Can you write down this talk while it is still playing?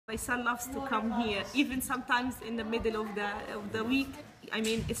My son loves to come here, even sometimes in the middle of the week. I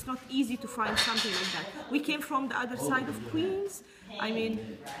mean, it's not easy to find something like that. We came from the other side of Queens. I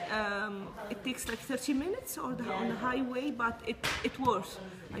mean, it takes like 30 minutes on the highway, but it worth.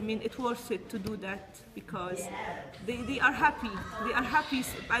 I mean, it's worth it to do that because they are happy. They are happy,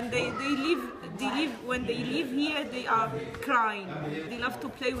 and they live. When they live here, they are crying. They love to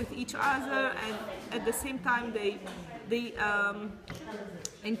play with each other, and at the same time, they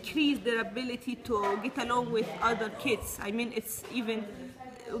increase their ability to get along with other kids. I mean, it's even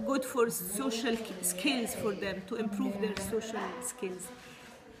good for social skills for them, to improve their social skills.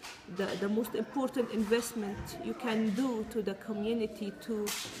 The most important investment you can do to the community to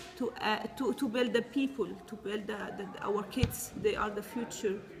build the people, to build our kids. They are the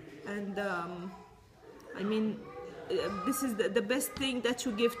future, and I mean, this is the best thing that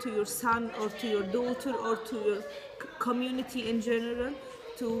you give to your son or to your daughter or to your community in general,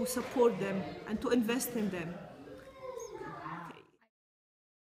 to support them and to invest in them.